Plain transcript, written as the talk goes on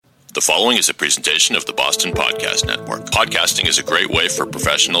The following is a presentation of the Boston Podcast Network. Podcasting is a great way for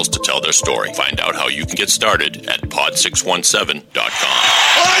professionals to tell their story. Find out how you can get started at pod617.com.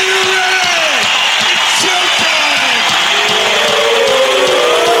 Are you ready? It's showtime!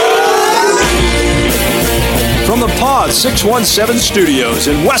 From the Pod 617 studios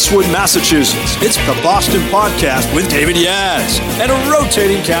in Westwood, Massachusetts, it's the Boston Podcast with David Yaz and a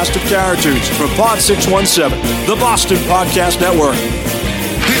rotating cast of characters from Pod 617, the Boston Podcast Network.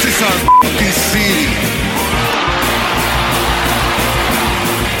 This is our f***ing city.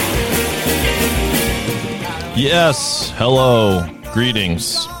 Yes, hello,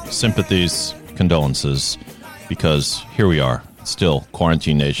 greetings, sympathies, condolences, because here we are, still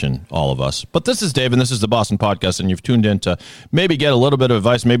quarantine nation, all of us. But this is Dave, and this is the Boston Podcast, and you've tuned in to maybe get a little bit of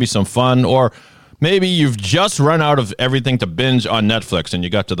advice, maybe some fun, or maybe you've just run out of everything to binge on Netflix, and you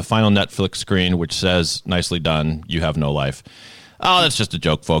got to the final Netflix screen, which says, nicely done, you have no life. Oh, that's just a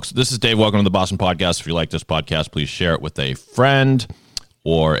joke, folks. This is Dave. Welcome to the Boston Podcast. If you like this podcast, please share it with a friend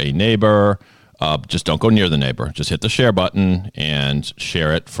or a neighbor. Just don't go near the neighbor. Just hit the share button and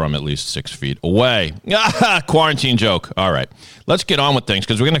share it from at least 6 feet away. Quarantine joke. All right. Let's get on with things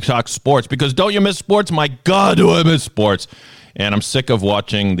because we're going to talk sports. Because don't you miss sports? My God, do I miss sports. And I'm sick of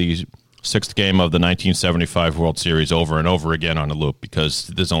watching the sixth game of the 1975 World Series over and over again on a loop because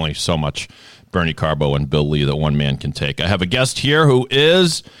there's only so much Bernie Carbo and Bill Lee that one man can take. I have a guest here who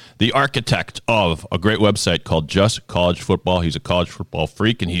is the architect of a great website called Just College Football. He's a college football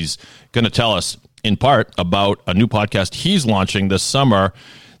freak, and he's going to tell us, in part, about a new podcast he's launching this summer.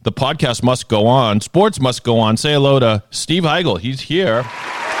 The podcast must go on. Sports must go on. Say hello to Steve Heigl. He's here.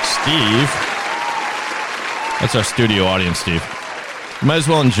 Steve. That's our studio audience, Steve. You might as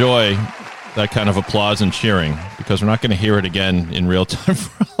well enjoy that kind of applause and cheering because we're not going to hear it again in real time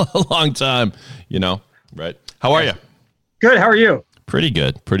for a long time, you know, right? How are you? Good. How are you? Pretty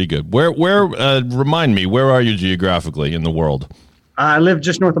good. Pretty good. Where, remind me, where are you geographically in the world? I live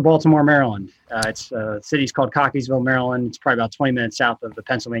just north of Baltimore, Maryland. It's city's called Cockeysville, Maryland. It's probably about 20 minutes south of the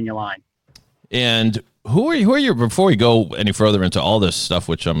Pennsylvania line. And who are you, before we go any further into all this stuff,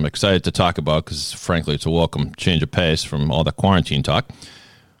 which I'm excited to talk about because frankly, it's a welcome change of pace from all the quarantine talk.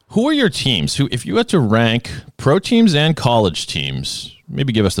 Who are your teams? Who, if you had to rank pro teams and college teams,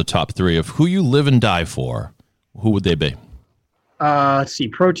 maybe give us the top three of who you live and die for. Who would they be? Let's see.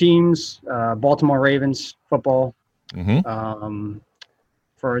 Pro teams, Baltimore Ravens football. Mm-hmm.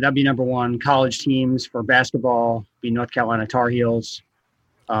 That'd be number one. College teams for basketball be North Carolina Tar Heels.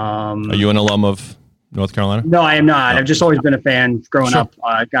 Are you an alum of North Carolina? No, I am not. I've just always been a fan growing Sure. up.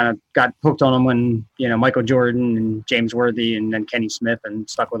 I kind of got hooked on them when, Michael Jordan and James Worthy and then Kenny Smith and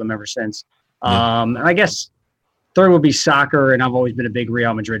stuck with them ever since. Yeah. And I guess third would be soccer, and I've always been a big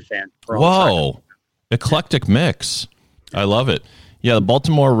Real Madrid fan. Whoa. Eclectic mix. I love it. Yeah, the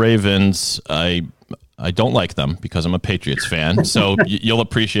Baltimore Ravens, I don't like them because I'm a Patriots fan, so you'll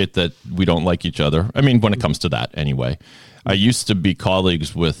appreciate that we don't like each other. I mean, when it comes to that anyway. I used to be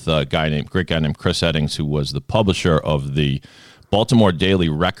colleagues with a great guy named Chris Eddings, who was the publisher of the Baltimore Daily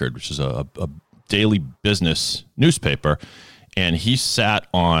Record, which is a daily business newspaper. And he sat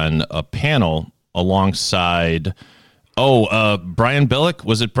on a panel alongside, Brian Billick.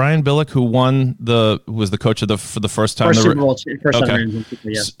 Was it Brian Billick who was the coach for the first time? First Super Bowl.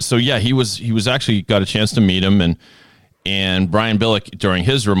 Okay. So yeah, he was actually got a chance to meet him, and Brian Billick, during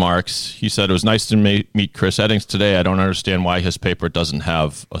his remarks, he said, it was nice to meet Chris Eddings today. I don't understand why his paper doesn't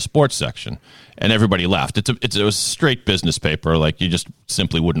have a sports section. And everybody laughed. It was a straight business paper. Like, you just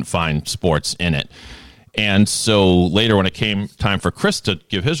simply wouldn't find sports in it. And so later, when it came time for Chris to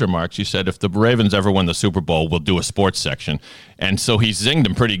give his remarks, he said, if the Ravens ever win the Super Bowl, we'll do a sports section. And so he zinged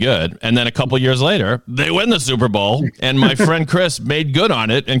him pretty good. And then a couple years later, they win the Super Bowl. And my friend Chris made good on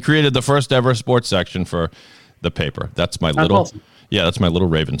it and created the first ever sports section for the paper. That's my awesome. That's my little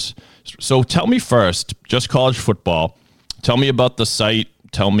Ravens. So tell me first, Just College Football. Tell me about the site.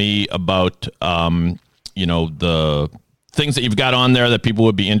 Tell me about, the things that you've got on there that people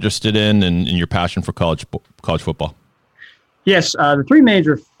would be interested in and your passion for college football. Yes, the three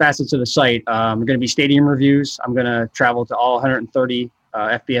major facets of the site are going to be stadium reviews. I'm going to travel to all 130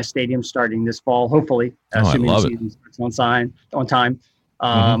 FBS stadiums starting this fall, hopefully, assuming the season starts on time.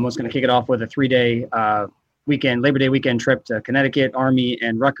 I was going to kick it off with a 3-day Labor Day weekend trip to Connecticut, Army,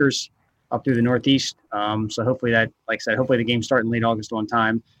 and Rutgers up through the Northeast. So hopefully hopefully the games start in late August on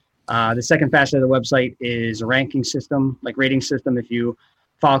time. The second facet of the website is a ranking system, rating system. If you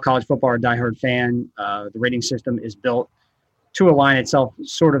follow college football or diehard fan, the rating system is built to align itself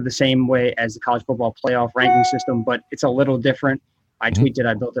sort of the same way as the college football playoff ranking system, but it's a little different. I tweaked it.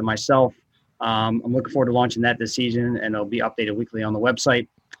 I built it myself. I'm looking forward to launching that this season, and it'll be updated weekly on the website.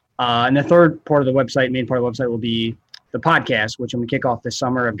 And the third part of the website, main part of the website, will be the podcast, which I'm going to kick off this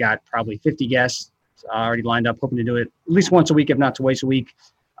summer. I've got probably 50 guests already lined up, hoping to do it at least once a week, if not twice a week,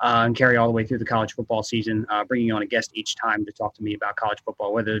 and carry all the way through the college football season, bringing on a guest each time to talk to me about college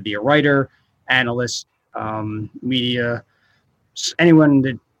football, whether it be a writer, analyst, media, anyone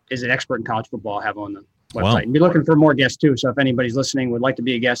that is an expert in college football I have on the website. Wow. And be looking for more guests too. So if anybody's listening would like to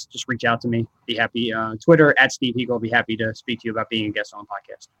be a guest, just reach out to me. Be happy. Twitter at Steve Hegel. Be happy to speak to you about being a guest on the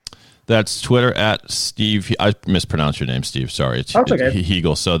podcast. That's Twitter at Steve. I mispronounced your name, Steve. Sorry. It's okay.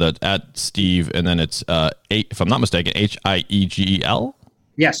 Hegel. So that at Steve, and then it's, if I'm not mistaken, Hiegel?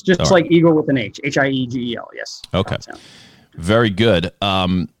 Yes, just like Eagle with an H. Hiegel. Yes. Okay. Very good.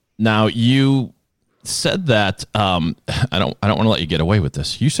 Now you said that I don't want to let you get away with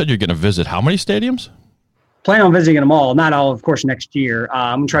this. You said you're going to visit how many stadiums? Plan on visiting them all. Not all, of course, next year.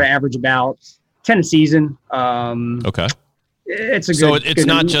 I'm going to try to average about 10 a season. Okay. It's a good. So it's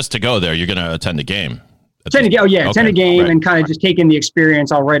not just to go there. You're going to attend a game. Attend a game and kind of just take in the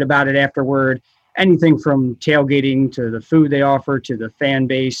experience. I'll write about it afterward. Anything from tailgating to the food they offer to the fan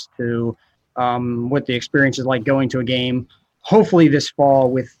base to what the experience is like going to a game. Hopefully this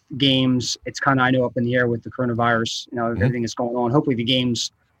fall with games, it's kind of, I know, up in the air with the coronavirus, everything that's going on. Hopefully the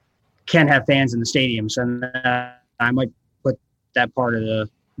games can have fans in the stadiums. And I might put that part of the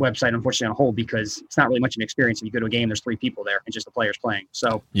website, unfortunately, on hold because it's not really much of an experience. If you go to a game, there's 3 people there and just the players playing.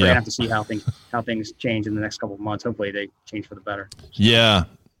 So we're going to have to see how things change in the next couple of months. Hopefully they change for the better. Yeah,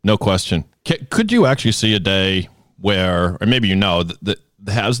 no question. Could you actually see a day where, or maybe that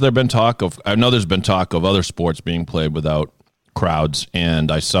has there been talk of, I know there's been talk of other sports being played without crowds, and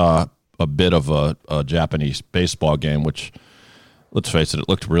I saw a bit of a Japanese baseball game, which, let's face it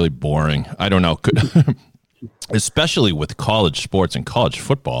looked really boring. I don't know. Especially with college sports and college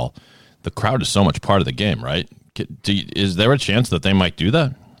football, the crowd is so much part of the game, right? Is there a chance that they might do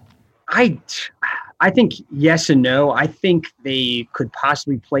that? I think yes and no. I think they could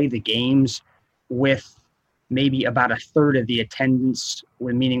possibly play the games with maybe about a third of the attendance,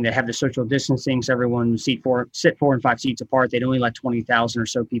 meaning they have the social distancing, so everyone sit 4 and 5 seats apart. They'd only let 20,000 or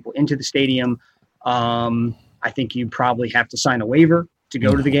so people into the stadium. I think you probably have to sign a waiver to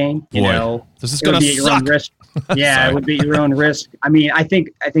go to the game. This is going to suck. Your own risk. Yeah, it would be your own risk. I mean, I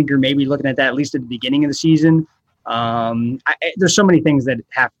think you're maybe looking at that at least at the beginning of the season. There's so many things that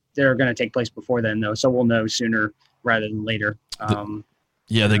are going to take place before then, though, so we'll know sooner rather than later.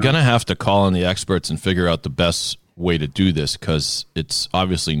 They're going to have to call in the experts and figure out the best way to do this because it's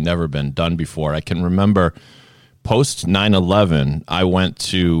obviously never been done before. I can remember post 9/11, I went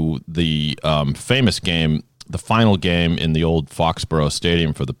to the famous game, the final game in the old Foxborough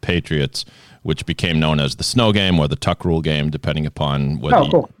Stadium for the Patriots, which became known as the Snow Game or the Tuck Rule Game, depending upon whether.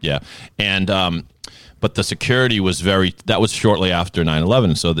 Cool. Yeah, and but the security was that was shortly after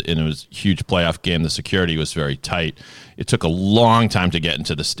 9/11, so and it was a huge playoff game. The security was very tight. It took a long time to get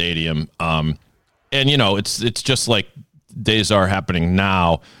into the stadium, and it's just like days are happening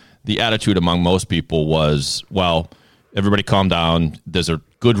now. The attitude among most people was, well, everybody calm down. There's a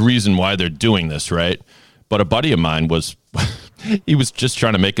good reason why they're doing this, right? But a buddy of mine he was just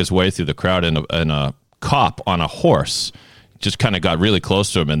trying to make his way through the crowd, and a cop on a horse just kind of got really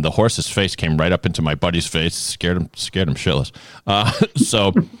close to him, and the horse's face came right up into my buddy's face, scared him shitless.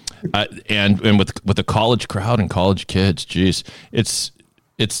 And with the college crowd and college kids, geez, it's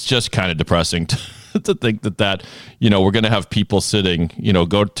just kind of depressing to think that we're going to have people sitting,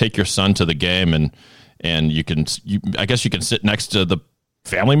 go take your son to the game, and I guess you can sit next to the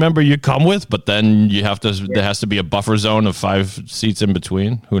family member you come with, but then there has to be a buffer zone of 5 seats in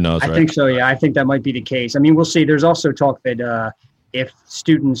between. Who knows? I think so. Yeah, I think that might be the case. I mean, we'll see. There's also talk that if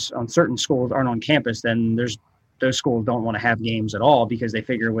students on certain schools aren't on campus, then those schools don't want to have games at all because they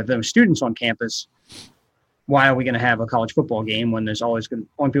figure with those students on campus, why are we going to have a college football game when there's always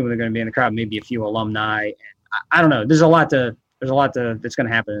only people that are going to be in the crowd, maybe a few alumni. And I don't know. There's a lot that's going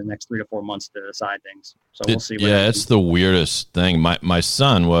to happen in the next 3 to 4 months to decide things. So we'll see. It's the weirdest thing. My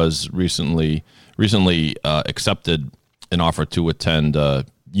son was recently accepted an offer to attend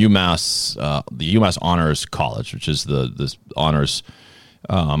UMass, the UMass Honors College, which is the honors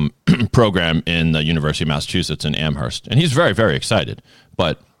program in the University of Massachusetts in Amherst, and he's very, very excited.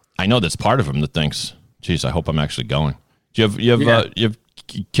 But I know that's part of him that thinks, "Geez, I hope I'm actually going." Do you have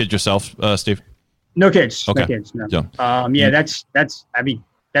kids yourself, Steve? No kids. Okay. No kids. No.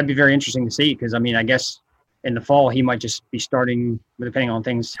 That'd be very interesting to see because I guess in the fall he might just be starting, depending on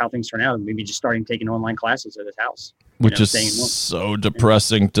how things turn out, maybe just starting taking online classes at his house. Which is so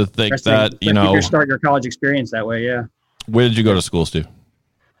depressing to think that you start your college experience that way. Yeah. Where did you go to school, Steve?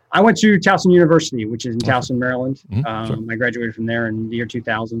 I went to Towson University, which is in Towson, Maryland. Sure. I graduated from there in the year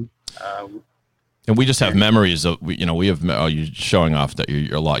 2000. And we just have memories of, we have, you showing off that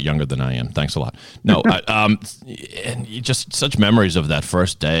you're a lot younger than I am. Thanks a lot. No, and you just such memories of that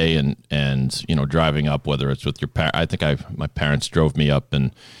first day and driving up, whether it's with your parents. I think my parents drove me up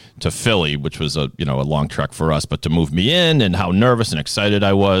to Philly, which was a long trek for us, but to move me in and how nervous and excited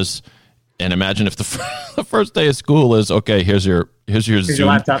I was. And imagine if the first day of school is, okay, here's your Zoom. Your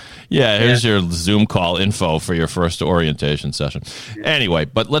laptop. Here's your Zoom call info for your first orientation session. Yeah. Anyway,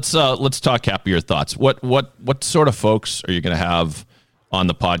 but let's talk happier thoughts. What sort of folks are you going to have on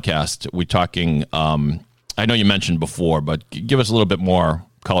the podcast? We talking, I know you mentioned before, but give us a little bit more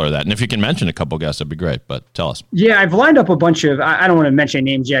color of that. And if you can mention a couple guests, that'd be great, but tell us. Yeah, I've lined up a bunch of, I don't want to mention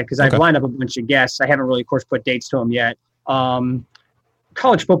names yet because I've lined up a bunch of guests. I haven't really, of course, put dates to them yet.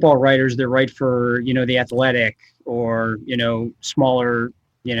 College football writers that write for, The Athletic or, smaller,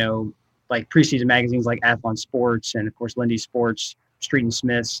 like preseason magazines like Athlon Sports and, of course, Lindy Sports, Street and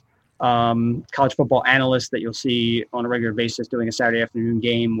Smiths. College football analysts that you'll see on a regular basis doing a Saturday afternoon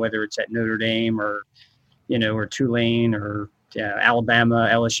game, whether it's at Notre Dame or, or Tulane or Alabama,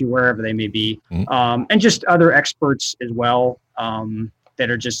 LSU, wherever they may be. Mm-hmm. And just other experts as well that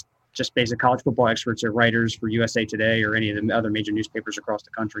are just basic college football experts or writers for USA Today or any of the other major newspapers across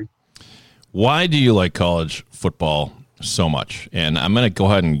the country. Why do you like college football so much? And I'm going to go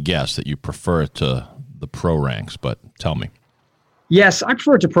ahead and guess that you prefer it to the pro ranks, but tell me. Yes, I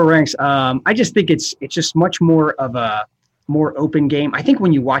prefer it to pro ranks. I just think it's just much more of a more open game. I think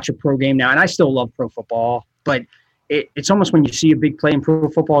when you watch a pro game now, and I still love pro football, but it's almost when you see a big play in pro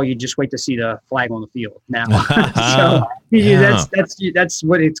football, you just wait to see the flag on the field now. So that's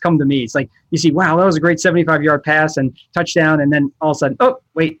what it's come to me. It's like you see, wow, that was a great 75-yard pass and touchdown, and then all of a sudden, oh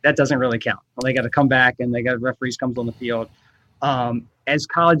wait, that doesn't really count. Well, they got to come back, and they got referees comes on the field. As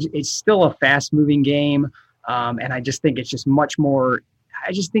college, it's still a fast-moving game, and I just think it's just much more.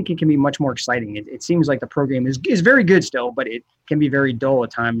 I just think it can be much more exciting. It seems like the pro game is very good still, but it can be very dull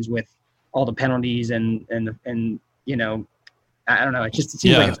at times with all the penalties and I don't know. It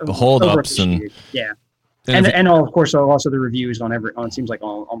seems like the holdups and and of course also the reviews on it seems like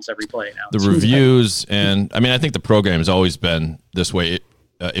almost every play now. The reviews and I think the pro game has always been this way.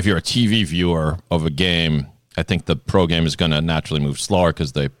 If you're a TV viewer of a game, I think the pro game is going to naturally move slower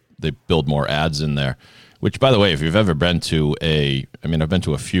because they build more ads in there. Which, by the way, if you've ever been to I've been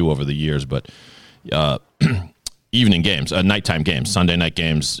to a few over the years, but evening games, nighttime games, Sunday night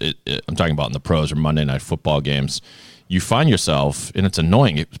games, I'm talking about in the pros or Monday night football games, you find yourself, and it's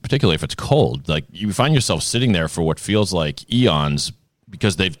annoying, particularly if it's cold, like you find yourself sitting there for what feels like eons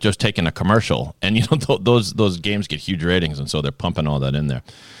because they've just taken a commercial. And, those games get huge ratings, and so they're pumping all that in there.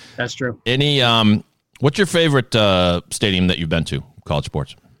 That's true. What's your favorite stadium that you've been to, college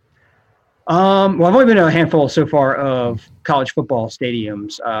sports? Well, I've only been to a handful so far of college football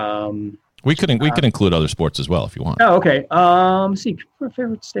stadiums. We could include other sports as well if you want. Oh, okay. Let's see,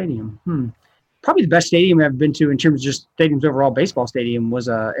 favorite stadium. Probably the best stadium I've been to in terms of just stadiums overall. Baseball stadium was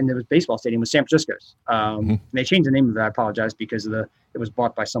and it was baseball stadium was San Francisco's. And they changed the name of it. I apologize because it was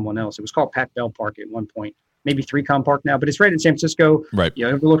bought by someone else. It was called Pat Bell Park at one point, maybe 3Com Park now, but it's right in San Francisco. Right. It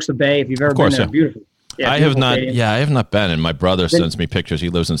overlooks the bay. If you've ever been there, beautiful. Yeah, I have not. Stadium. Yeah, I have not been. And my brother sends me pictures. He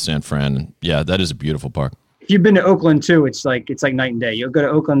lives in San Fran. And yeah, that is a beautiful park. If you've been to Oakland too, it's like night and day. You'll go to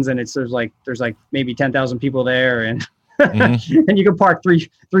Oakland's and there's like maybe 10,000 people there, and and you can park three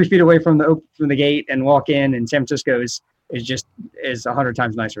feet away from the gate and walk in. And San Francisco is 100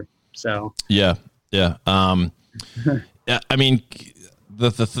 times nicer. So yeah. Yeah. I mean,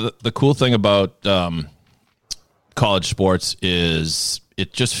 the cool thing about college sports is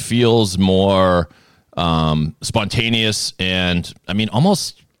it just feels more spontaneous, and I mean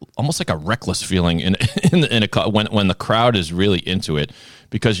almost like a reckless feeling in when the crowd is really into it,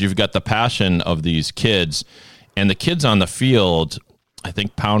 because you've got the passion of these kids, and the kids on the field, I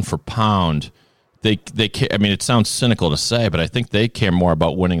think pound for pound, they care. I mean, it sounds cynical to say, but I think they care more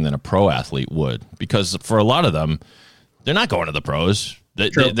about winning than a pro athlete would, because for a lot of them, they're not going to the pros.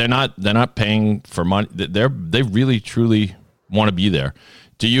 They're not paying for money. They really truly want to be there.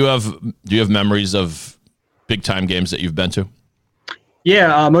 Do you have memories of big time games that you've been to?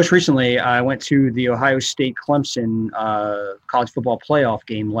 Yeah, most recently I went to the Ohio State Clemson college football playoff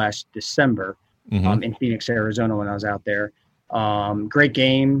game last December in Phoenix, Arizona when I was out there. Great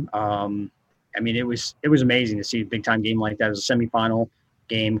game. I mean, it was amazing to see a big time game like that. It was a semifinal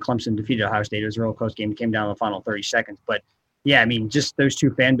game. Clemson defeated Ohio State. It was a real close game. It came down to the final 30 seconds. But yeah, I mean, just those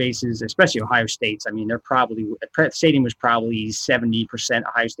two fan bases, especially Ohio State's. I mean, the stadium was probably 70%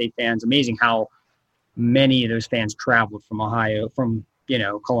 Ohio State fans. Amazing how many of those fans traveled from Ohio, from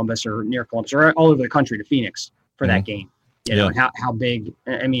Columbus or near Columbus or all over the country to Phoenix for that game. And how big?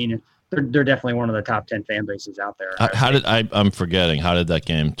 I mean, they're definitely one of the top 10 fan bases out there. I'm forgetting. How did that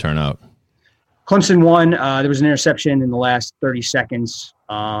game turn out? Clemson won. There was an interception in the last 30 seconds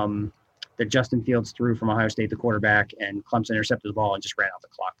that Justin Fields threw from Ohio State, the quarterback, and Clemson intercepted the ball and just ran out the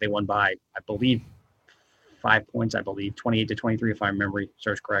clock. They won by, I believe, 5 points, 28-23, if my memory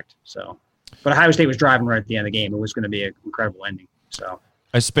serves correct. So, but Ohio State was driving right at the end of the game. It was going to be an incredible ending. So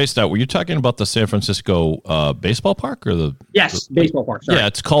I spaced out. Were you talking about the San Francisco baseball park or the? Yes, baseball park. Sorry. Yeah,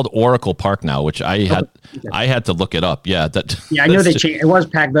 it's called Oracle Park now, which I had to look it up. Yeah, I know they changed. It was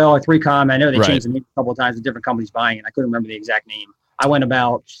Pac Bell or 3Com. I know they changed the name a couple of times with different companies buying it. I couldn't remember the exact name.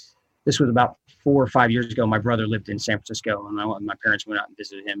 This was about 4 or 5 years ago. My brother lived in San Francisco, and my parents went out and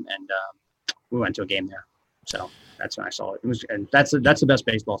visited him, and we went to a game there. So that's when I saw it. And that's the best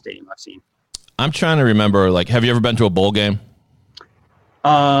baseball stadium I've seen. I'm trying to remember. Like, have you ever been to a bowl game?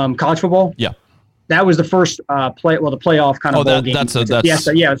 College football. Yeah, that was the first the playoff kind of bowl game. That's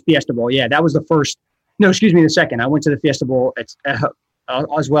Fiesta. Yeah, it was Fiesta Bowl. Yeah, that was the first. No, excuse me, the second. I went to the Fiesta Bowl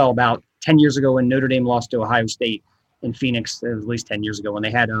as well about 10 years ago when Notre Dame lost to Ohio State in Phoenix. It was at least 10 years ago when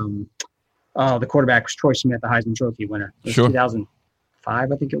they had the quarterback was Troy Smith, the Heisman Trophy winner. It was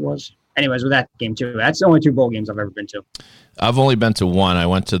 2005, I think it was. Anyways, with that game too, that's the only 2 bowl games I've ever been to. I've only been to one. I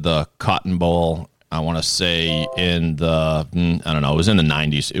went to the Cotton Bowl. I want to say in the it was in the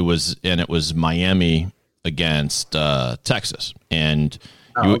 90s. It was Miami against Texas, and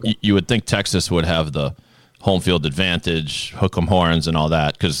you would think Texas would have the home field advantage, hook 'em horns, and all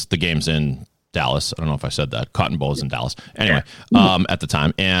that because the game's in Dallas. I don't know if I said that. Cotton Bowl is in Dallas. Anyway, at the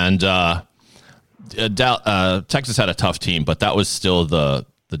time, and Texas had a tough team, but that was still the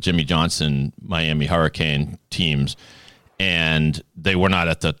Jimmy Johnson Miami Hurricane teams. And they were not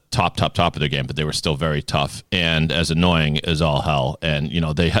at the top of their game, but they were still very tough and as annoying as all hell. And,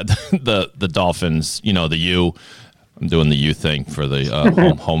 they had the Dolphins, the U. I'm doing the U thing for the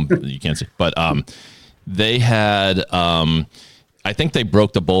home. You can't see. But they had, I think they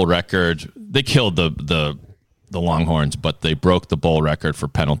broke the bowl record. They killed the Longhorns, but they broke the bowl record for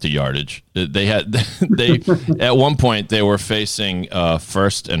penalty yardage. They at one point, they were facing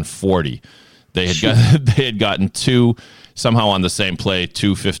 1st and 40. They had gotten 2 somehow on the same play,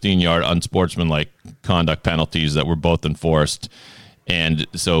 2 15-yard unsportsmanlike conduct penalties that were both enforced, and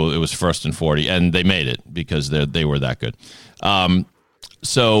so it was 1st and 40, and they made it because they were that good.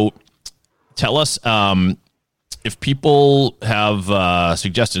 So tell us if people have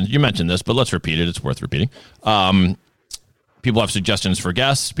suggestions. You mentioned this, but let's repeat it. It's worth repeating. People have suggestions for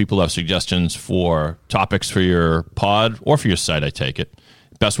guests. People have suggestions for topics for your pod or for your site, I take it.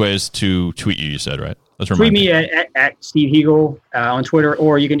 Best way is to tweet you said, right? Tweet me at Steve Heagle on Twitter,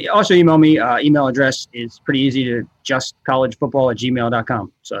 or you can also email me. Email address is pretty easy to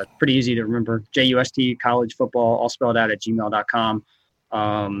justcollegefootball@gmail.com. So it's pretty easy to remember. JUST collegefootball, all spelled out at gmail.com.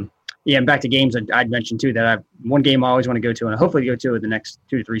 And back to games I'd mentioned too, that one game I always want to go to and hopefully go to in the next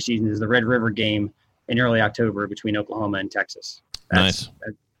 2 to 3 seasons is the Red River game in early October between Oklahoma and Texas. Nice.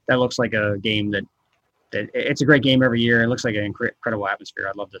 That looks like a game that it's a great game every year. It looks like an incredible atmosphere.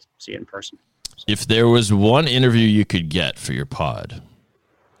 I'd love to see it in person. If there was one interview you could get for your pod,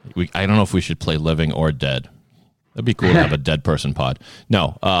 I don't know if we should play living or dead. That'd be cool to have a dead person pod.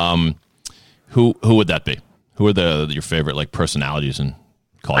 No. Who would that be? Who are your favorite personalities in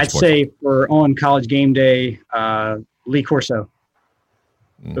college sports? I'd say for on College Game Day, Lee Corso.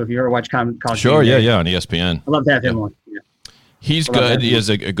 So if you ever watch college Sure, Game Day, yeah, on ESPN. I love to have him on. Yeah. He's good. He has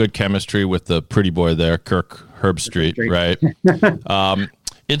a good chemistry with the pretty boy there, Kirk Herbstreit, right?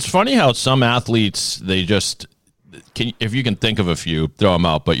 It's funny how some athletes, they just if you can think of a few, throw them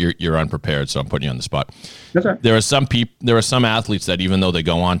out, but you're unprepared, so I'm putting you on the spot. That's right. There are some athletes that even though they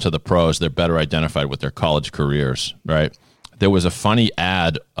go on to the pros, they're better identified with their college careers, right? There was a funny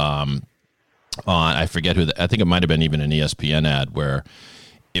ad on, I forget who, I think it might have been even an ESPN ad where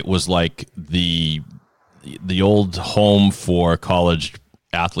it was like the old home for college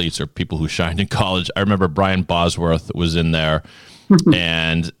athletes or people who shined in college. I remember Brian Bosworth was in there.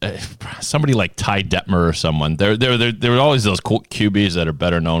 And somebody like Ty Detmer or someone. There were always those QBs that are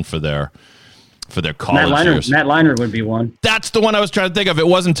better known for their college years. Matt Leinart would be one. That's the one I was trying to think of. It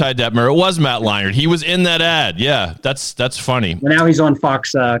wasn't Ty Detmer. It was Matt Leinart. He was in that ad. Yeah, that's funny. Well, now he's on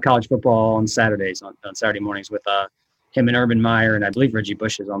Fox College Football on Saturdays, on Saturday mornings with him and Urban Meyer, and I believe Reggie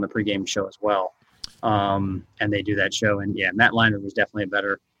Bush is on the pregame show as well. And they do that show. And, yeah, Matt Leinart was definitely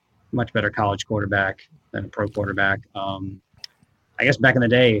much better college quarterback than a pro quarterback. I guess back in the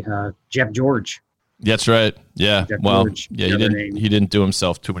day, Jeff George That's right. Yeah. Jeff Well, George, yeah, he didn't do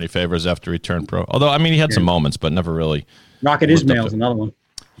himself too many favors after he turned pro. Although, I mean, he had some moments, but never really. Rocket Ismail's another one.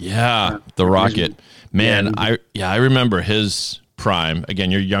 Yeah, the Rocket. Man, I remember his prime.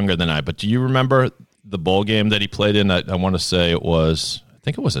 Again, you're younger than I, but do you remember the bowl game that he played in? I want to say I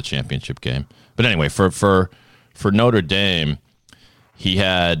think it was a championship game. But anyway, for Notre Dame, he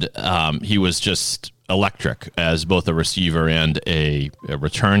was just electric as both a receiver and a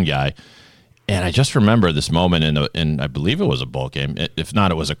return guy. And I just remember this moment in I believe it was a bowl game. If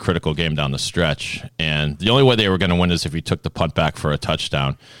not, it was a critical game down the stretch. And the only way they were going to win is if he took the punt back for a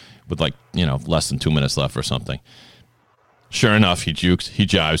touchdown with less than 2 minutes left or something. Sure enough, he jukes, he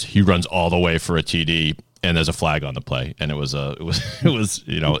jives, he runs all the way for a TD, and there's a flag on the play, and it was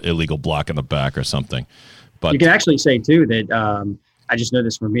illegal block in the back or something. But you can actually say too that I just know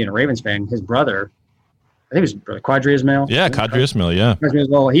this from being a Ravens fan. His brother, I think it was brother Qadry Ismail. Yeah, Qadry Ismail. Yeah.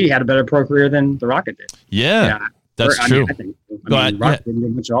 Well, he had a better pro career than the Rocket did. Yeah, that's true. Rocket didn't do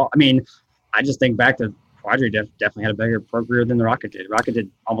much at all. I mean, I just think back to Qadry definitely had a better pro career than the Rocket did. Rocket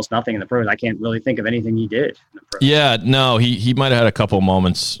did almost nothing in the pros. I can't really think of anything he did in the pros. Yeah, no, he might have had a couple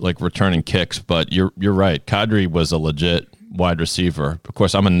moments like returning kicks, but you're right. Qadry was a legit wide receiver. Of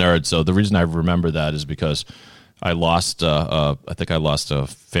course, I'm a nerd, so the reason I remember that is because I lost. I think I lost a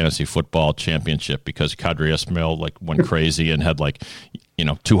fantasy football championship because Qadry Ismail went crazy and had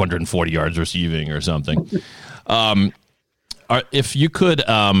 240 yards receiving or something. If you could.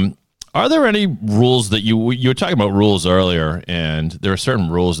 Are there any rules that you were talking about rules earlier, and there are certain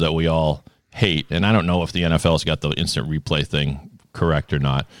rules that we all hate, and I don't know if the NFL's got the instant replay thing correct or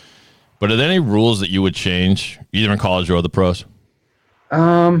not, but are there any rules that you would change either in college or the pros?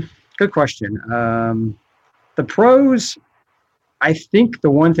 Good question. The pros, I think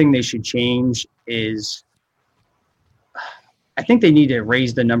the one thing they should change is I think they need to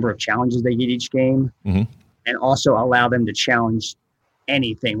raise the number of challenges they get each game, and also allow them to challenge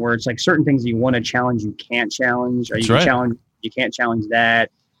anything, where it's certain things you want to challenge, you can't challenge, or you can't challenge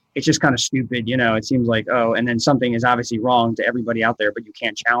that. It's just kind of stupid, it seems like, and then something is obviously wrong to everybody out there, but you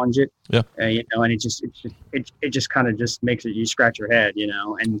can't challenge it. Yeah. And it just kind of just makes it, you scratch your head,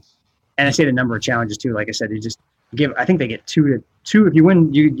 and I say the number of challenges too, like I said, I think they get two. If you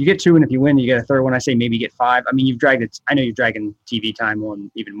win, you get two, and if you win, you get a third one. I say maybe you get five. I mean, I know you're dragging TV time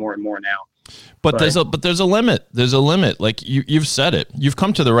on even more and more now. But there's a limit. There's a limit. Like you've said it. You've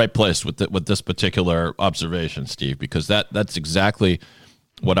come to the right place with this particular observation, Steve, because that's exactly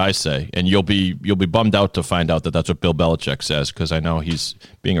what I say. And you'll be bummed out to find out that that's what Bill Belichick says, because I know he's,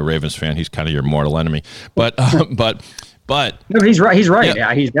 being a Ravens fan, he's kind of your mortal enemy. But no, he's right. He's right.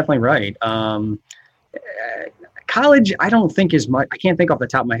 Yeah, he's definitely right. College, I don't think as much. I can't think off the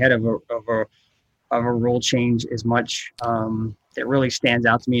top of my head of a rule change as much. That really stands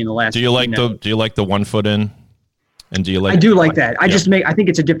out to me in the last. Do you like the 1 foot in? And do you like? I do like that. I think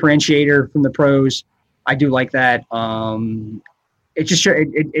it's a differentiator from the pros. I do like that. It just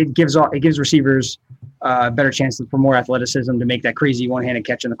it gives receivers a better chance for more athleticism to make that crazy one-handed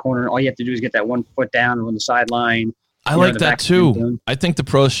catch in the corner. All you have to do is get that 1 foot down or on the sideline. I like that too. I think the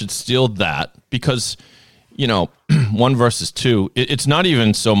pros should steal that because, 1 versus 2. It's not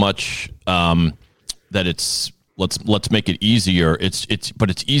even so much that it's let's make it easier. But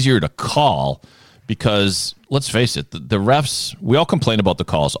it's easier to call because let's face it, the refs, we all complain about the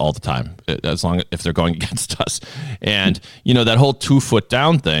calls all the time, if they're going against us. And that whole 2 foot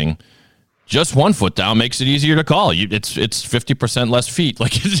down thing, just 1 foot down makes it easier to call. It's 50% less feet.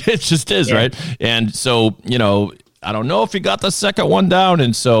 Like it just is, yeah. Right? And so, I don't know if he got the second one down.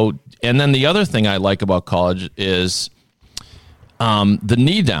 And then the other thing I like about college is the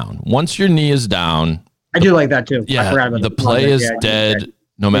knee down. Once your knee is down, I do like that too. Yeah, the play is dead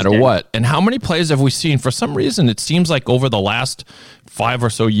no matter what. And how many plays have we seen? For some reason, it seems like over the last 5 or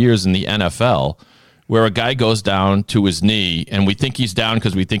so years in the NFL, where a guy goes down to his knee and we think he's down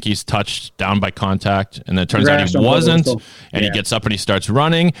because we think he's touched down by contact, and then it turns out he wasn't, and he gets up and he starts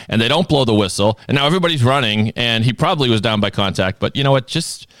running, and they don't blow the whistle, and now everybody's running, and he probably was down by contact. But you know what?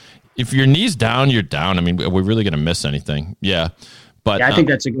 Just if your knee's down, you're down. I mean, are we really going to miss anything? Yeah. But I think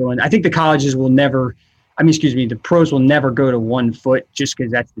that's a good one. I think the colleges will never. The pros will never go to 1 foot just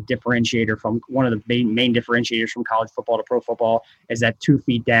because that's the differentiator from one of the main differentiators from college football to pro football is that 2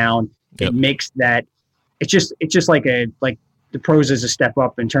 feet down. Yep. It makes that it's just like the pros is a step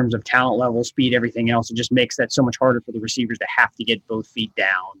up in terms of talent level, speed, everything else. It just makes that so much harder for the receivers to have to get both feet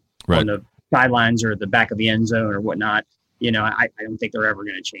down on the sidelines or the back of the end zone or whatnot. I don't think they're ever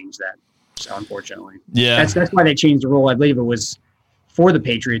going to change that. So unfortunately, yeah, that's why they changed the rule. I believe it was for the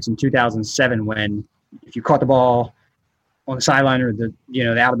Patriots in 2007 when if you caught the ball on the sideline or the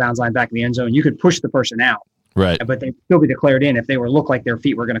out of bounds line back in the end zone, you could push the person out. Right. But they'd still be declared in if they look like their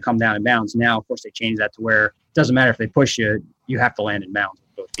feet were going to come down in bounds. Now, of course, they changed that to where it doesn't matter if they push you, you have to land in bounds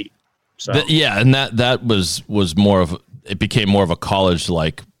with both feet. So and that was more of, it became more of a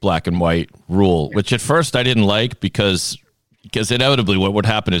college-like black and white rule, which at first I didn't like because inevitably what would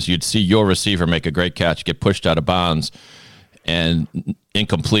happen is you'd see your receiver make a great catch, get pushed out of bounds and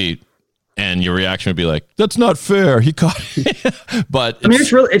incomplete, and your reaction would be like, "That's not fair. He caught it." But I mean,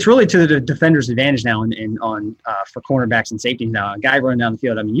 it's really to the defender's advantage now for cornerbacks and safeties now. A guy running down the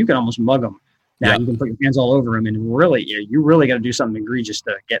field, I mean, you can almost mug him. Now you can put your hands all over him, and really, you really got to do something egregious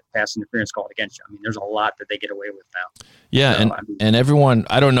to get pass interference called against you. I mean, there's a lot that they get away with now. Yeah, so, and everyone,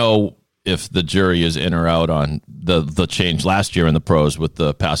 I don't know if the jury is in or out on the change last year in the pros with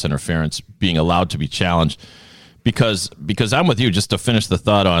the pass interference being allowed to be challenged. Because I'm with you, just to finish the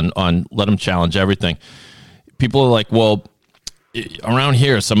thought on let them challenge everything. People are like, well, around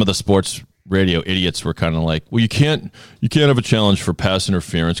here, some of the sports radio idiots were kind of like, well, you can't have a challenge for pass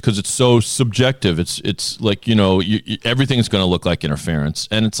interference because it's so subjective. It's like, everything's going to look like interference.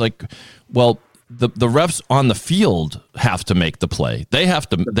 And it's like, well, the refs on the field have to make the play. They have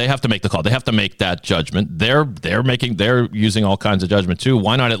to make the call. They have to make that judgment. They're using all kinds of judgment too.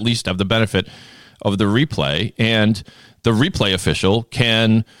 Why not at least have the benefit of the replay? And the replay official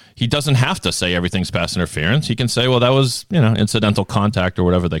he doesn't have to say everything's pass interference. He can say, well, that was, incidental contact or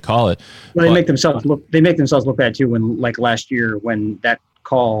whatever they call it. Well, they make themselves look bad too when, like last year, when that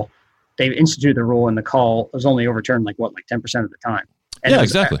call, they instituted the rule and the call was only overturned like 10% of the time. And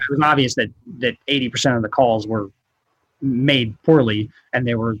exactly. It was obvious that 80% of the calls were made poorly and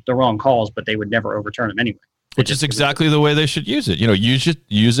they were the wrong calls, but they would never overturn them anyway. Which is exactly the way they should use it.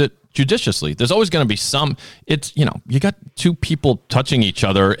 Use it judiciously. There's always going to be you got two people touching each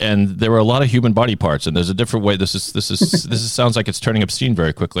other, and there are a lot of human body parts, and there's a different way. This sounds like it's turning obscene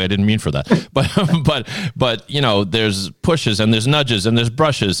very quickly. I didn't mean for that, but there's pushes and there's nudges and there's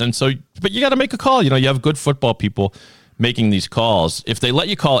brushes, and so, but you got to make a call. You have good football people making these calls. If they let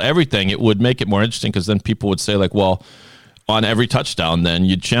you call everything, it would make it more interesting because then people would say like, well, on every touchdown, then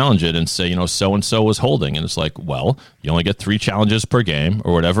you'd challenge it and say, so-and-so was holding. And it's like, well, you only get 3 challenges per game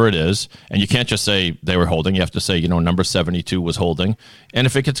or whatever it is. And you can't just say they were holding. You have to say, number 72 was holding. And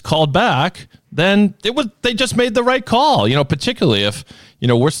if it gets called back, then they just made the right call, particularly if,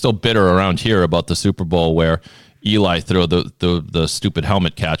 we're still bitter around here about the Super Bowl where Eli threw the stupid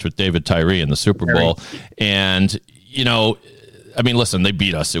helmet catch with David Tyree in the Super Bowl. And, I mean, listen, they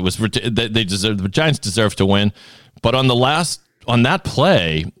beat us. It was the Giants deserved to win. But on that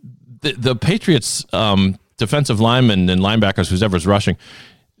play, the Patriots defensive linemen and linebackers, whoever's rushing,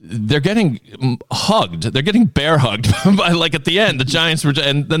 they're getting hugged. They're getting bear hugged by at the end. The Giants were,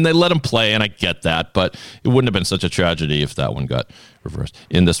 and then they let them play, and I get that, but it wouldn't have been such a tragedy if that one got reversed,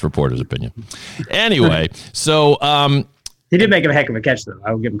 in this reporter's opinion. Anyway, so he did make a heck of a catch, though.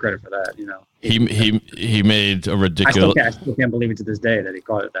 I will give him credit for that. He made a ridiculous. I still can't believe it to this day that he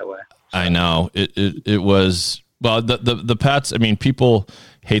caught it that way. I know it was. Well, the Pats, I mean, people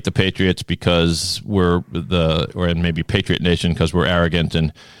hate the Patriots because or maybe Patriot Nation because we're arrogant,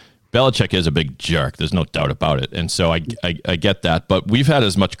 and Belichick is a big jerk. There's no doubt about it. And so I get that. But we've had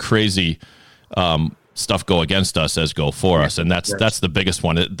as much crazy stuff go against us as go for us. And that's the biggest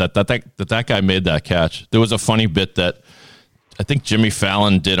one. That guy made that catch. There was a funny bit that I think Jimmy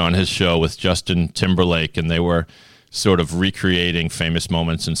Fallon did on his show with Justin Timberlake, and they were sort of recreating famous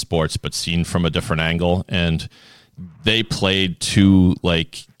moments in sports, but seen from a different angle. And they played 2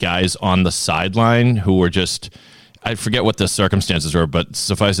 guys on the sideline who were just, I forget what the circumstances were, but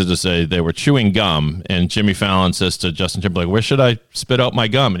suffice it to say they were chewing gum. And Jimmy Fallon says to Justin Timberlake, "Where should I spit out my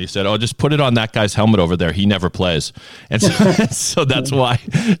gum?" And he said, "Oh, just put it on that guy's helmet over there. He never plays." And so that's why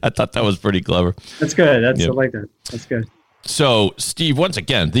I thought that was pretty clever. That's good. I like that. That's good. So, Steve, once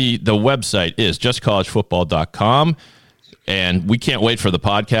again, the website is justcollegefootball.com, and we can't wait for the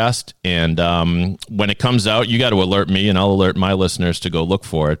podcast. And when it comes out, you got to alert me, and I'll alert my listeners to go look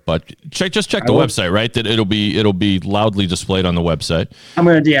for it. But check the website, right? That it'll be loudly displayed on the website. I'm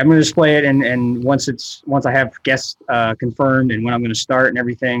gonna display it, and once I have guests confirmed and when I'm going to start and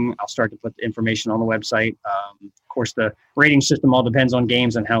everything, I'll start to put the information on the website. Of course, the rating system all depends on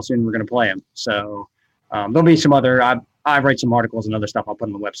games and how soon we're going to play them. So there'll be some other. I write some articles and other stuff I'll put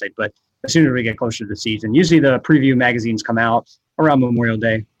on the website, but as soon as we get closer to the season, usually the preview magazines come out around Memorial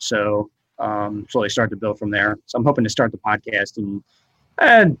Day. So slowly start to build from there. So I'm hoping to start the podcast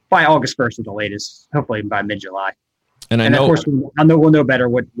by August 1st at the latest, hopefully by mid-July. And of course, we'll know better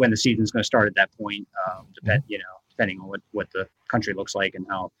when the season's going to start at that point, depending on what the country looks like and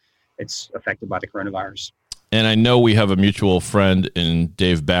how it's affected by the coronavirus. and I know we have a mutual friend in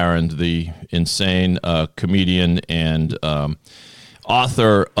Dave Barron, the insane comedian and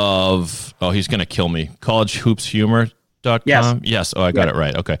author of, he's going to kill me, collegehoopshumor.com. Yes. Oh, I got it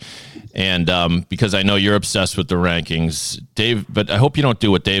right. Okay. And because I know you're obsessed with the rankings, Dave, but I hope you don't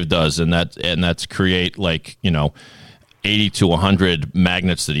do what Dave does, and that's create 80 to 100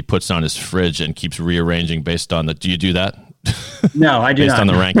 magnets that he puts on his fridge and keeps rearranging based on do you do that? No, I do based not. on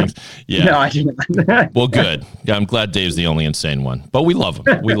the rankings. Yeah. No, I do not. Well, good. I'm glad Dave's the only insane one, but we love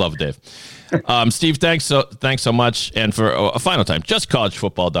him. We love Dave. Steve, thanks so much. And for a final time,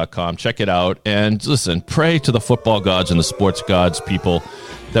 justcollegefootball.com. Check it out. And listen, pray to the football gods and the sports gods, people,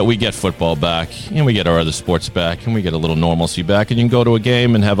 that we get football back and we get our other sports back and we get a little normalcy back and you can go to a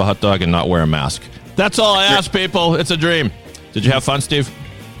game and have a hot dog and not wear a mask. That's all I ask, people. It's a dream. Did you have fun, Steve?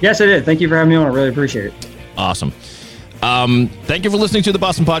 Yes, I did. Thank you for having me on. I really appreciate it. Awesome. Thank you for listening to the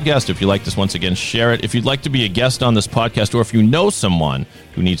Boston Podcast. If you like this, once again, share it. If you'd like to be a guest on this podcast, or if you know someone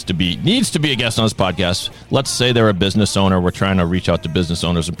who needs to be a guest on this podcast, let's say they're a business owner. We're trying to reach out to business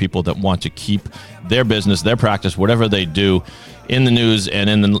owners and people that want to keep their business, their practice, whatever they do, in the news and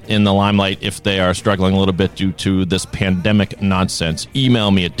in the limelight if they are struggling a little bit due to this pandemic nonsense.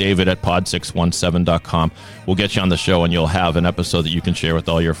 Email me at david@pod617.com. We'll get you on the show and you'll have an episode that you can share with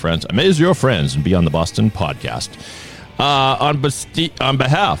all your friends. Amaze your friends and be on the Boston Podcast. On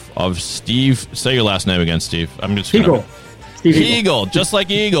behalf of Steve, say your last name again, Steve. I'm just Steve Heagle, just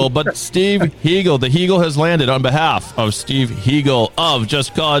like Eagle, but Steve Heagle. The Heagle has landed. On behalf of Steve Heagle of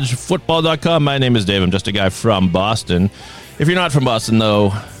JustCollegeFootball.com. My name is Dave. I'm just a guy from Boston. If you're not from Boston,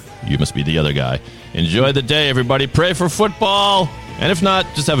 though, you must be the other guy. Enjoy the day, everybody. Pray for football. And if not,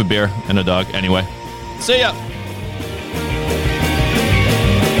 just have a beer and a dog. Anyway, see ya.